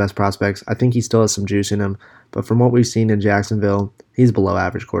 obviously one of the best prospects. I think he still has some juice in him, but from what we've seen in Jacksonville, he's below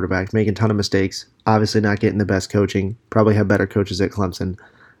average quarterback, making a ton of mistakes, obviously not getting the best coaching, probably have better coaches at Clemson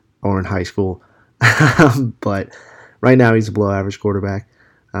or in high school. But right now he's a below average quarterback.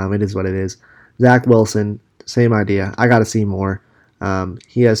 It is what it is. Zach Wilson, same idea. I got to see more.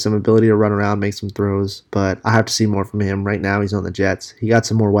 He has some ability to run around, make some throws, but I have to see more from him. Right now he's on the Jets. He got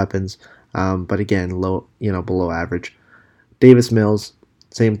some more weapons. but again, low, below average. Davis Mills,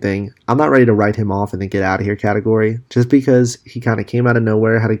 same thing. I'm not ready to write him off in the get out of here category just because he kind of came out of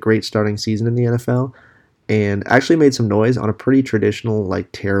nowhere, had a great starting season in the NFL, and actually made some noise on a pretty traditional, like,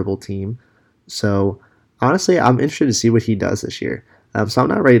 terrible team. So honestly, I'm interested to see what he does this year. So I'm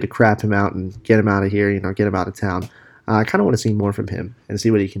not ready to crap him out and get him out of here, get him out of town. I kind of want to see more from him and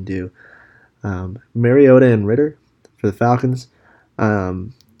see what he can do. Mariota and Ritter for the Falcons.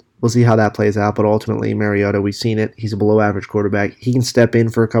 We'll see how that plays out, but ultimately, Mariota, we've seen it. He's a below-average quarterback. He can step in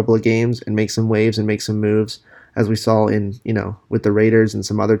for a couple of games and make some waves and make some moves, as we saw in, with the Raiders and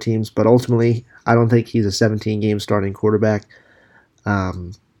some other teams. But ultimately, I don't think he's a 17-game starting quarterback.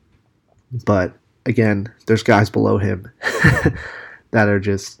 But again, there's guys below him that are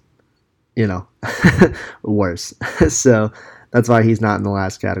just, worse. So that's why he's not in the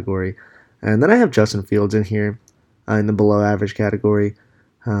last category. And then I have Justin Fields in here in the below-average category.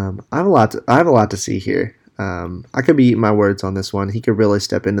 I have a lot to see here. I could be eating my words on this one. He could really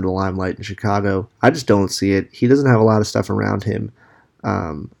step into the limelight in Chicago. I just don't see it. He doesn't have a lot of stuff around him,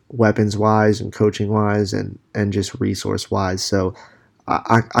 weapons wise and coaching wise and just resource wise. So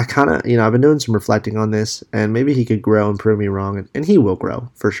I kind of, I've been doing some reflecting on this, and maybe he could grow and prove me wrong, and he will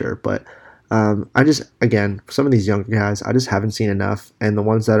grow for sure. But I just, again, for some of these younger guys, I just haven't seen enough, and the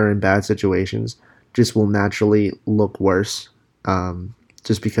ones that are in bad situations just will naturally look worse.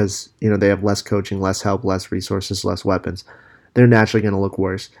 Just because, they have less coaching, less help, less resources, less weapons. They're naturally going to look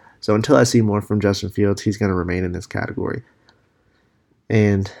worse. So until I see more from Justin Fields, he's going to remain in this category.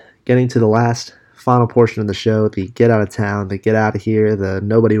 And getting to the final portion of the show, the get out of town, the get out of here, the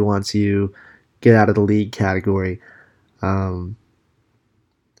nobody wants you, get out of the league category. We're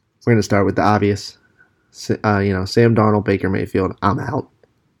going to start with the obvious. Sam Darnold, Baker Mayfield, I'm out.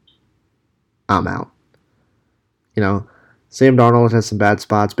 Sam Darnold has some bad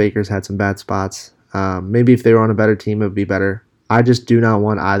spots. Baker's had some bad spots. Maybe if they were on a better team, it would be better. I just do not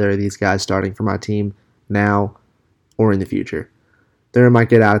want either of these guys starting for my team now or in the future. They're in my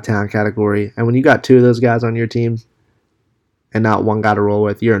get out of town category. And when you got two of those guys on your team and not one guy to roll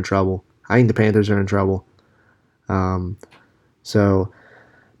with, you're in trouble. I think the Panthers are in trouble. So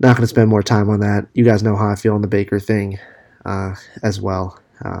not going to spend more time on that. You guys know how I feel on the Baker thing as well.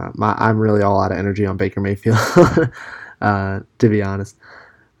 I'm really all out of energy on Baker Mayfield. To be honest.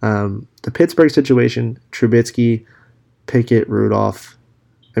 The Pittsburgh situation, Trubisky, Pickett, Rudolph.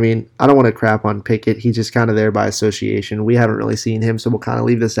 I mean, I don't want to crap on Pickett. He's just kind of there by association. We haven't really seen him, so we'll kind of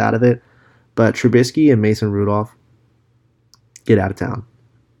leave this out of it. But Trubisky and Mason Rudolph, get out of town.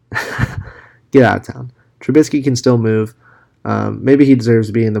 Get out of town. Trubisky can still move. Maybe he deserves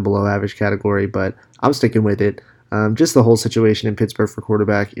to be in the below average category, but I'm sticking with it. Just the whole situation in Pittsburgh for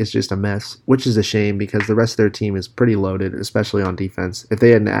quarterback is just a mess, which is a shame because the rest of their team is pretty loaded, especially on defense. If they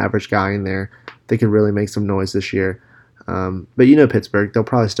had an average guy in there, they could really make some noise this year. But Pittsburgh, they'll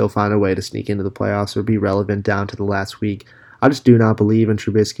probably still find a way to sneak into the playoffs or be relevant down to the last week. I just do not believe in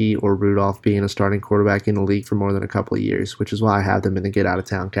Trubisky or Rudolph being a starting quarterback in the league for more than a couple of years, which is why I have them in the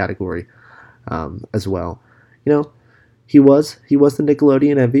get-out-of-town category as well. He was the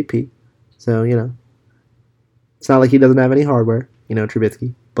Nickelodeon MVP, so, it's not like he doesn't have any hardware,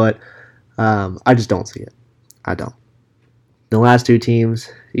 Trubisky, but I just don't see it. I don't. The last two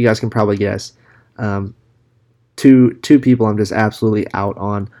teams, you guys can probably guess. Two people I'm just absolutely out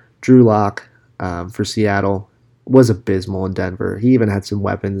on. Drew Lock for Seattle was abysmal in Denver. He even had some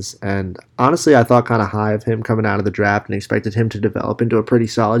weapons, and honestly, I thought kind of high of him coming out of the draft and expected him to develop into a pretty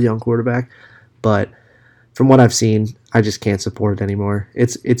solid young quarterback, but from what I've seen, I just can't support it anymore.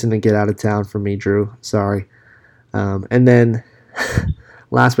 It's in the get out of town for me, Drew. Sorry. And then,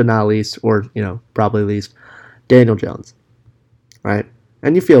 last but not least, or probably least, Daniel Jones, right?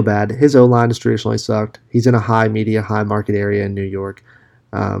 And you feel bad. His O-line has traditionally sucked. He's in a high media, high market area in New York.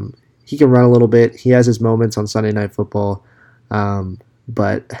 He can run a little bit. He has his moments on Sunday Night Football.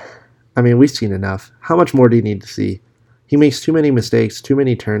 But, I mean, we've seen enough. How much more do you need to see? He makes too many mistakes, too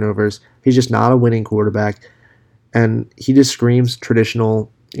many turnovers. He's just not a winning quarterback. And he just screams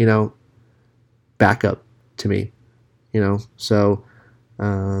traditional, backup to me. So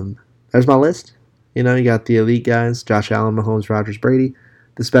there's my list. You got the elite guys, Josh Allen, Mahomes, Rodgers, Brady.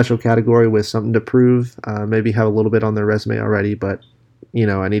 The special category with something to prove, maybe have a little bit on their resume already, but,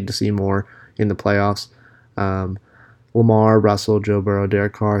 I need to see more in the playoffs. Lamar, Russell, Joe Burrow,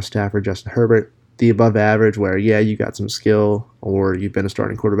 Derek Carr, Stafford, Justin Herbert. The above average where, you got some skill or you've been a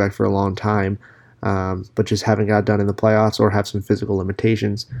starting quarterback for a long time, but just haven't got done in the playoffs or have some physical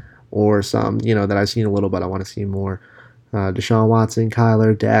limitations or some, that I've seen a little, but I want to see more. Deshaun Watson,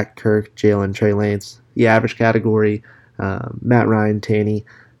 Kyler, Dak, Kirk, Jalen, Trey Lance. The average category, Matt Ryan, Tanny,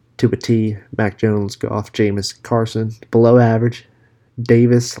 to a T. Mac Jones, Goff, Jameis, Carson, below average.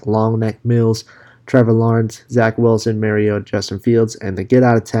 Davis, Long Neck, Mills, Trevor Lawrence, Zach Wilson, Mariota, Justin Fields, and the get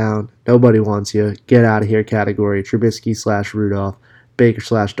out of town, nobody wants you, get out of here category, Trubisky/Rudolph,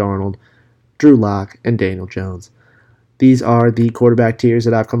 Baker/Darnold, Drew Lock, and Daniel Jones. These are the quarterback tiers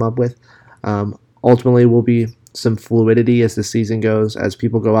that I've come up with. Ultimately, will be some fluidity as the season goes, as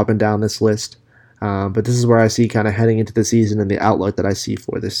people go up and down this list. But this is where I see kind of heading into the season and the outlook that I see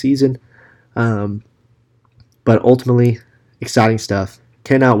for this season. But ultimately, exciting stuff.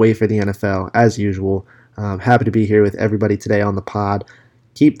 Cannot wait for the NFL, as usual. Happy to be here with everybody today on the pod.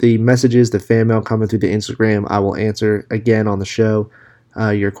 Keep the messages, the fan mail coming through the Instagram. I will answer again on the show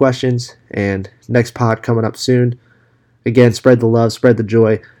your questions. And next pod coming up soon. Again, spread the love, spread the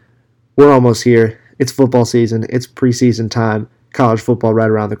joy. We're almost here. It's football season. It's preseason time. College football right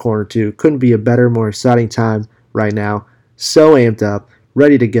around the corner, too. Couldn't be a better, more exciting time right now. So amped up,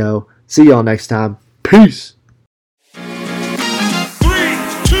 ready to go. See y'all next time. Peace.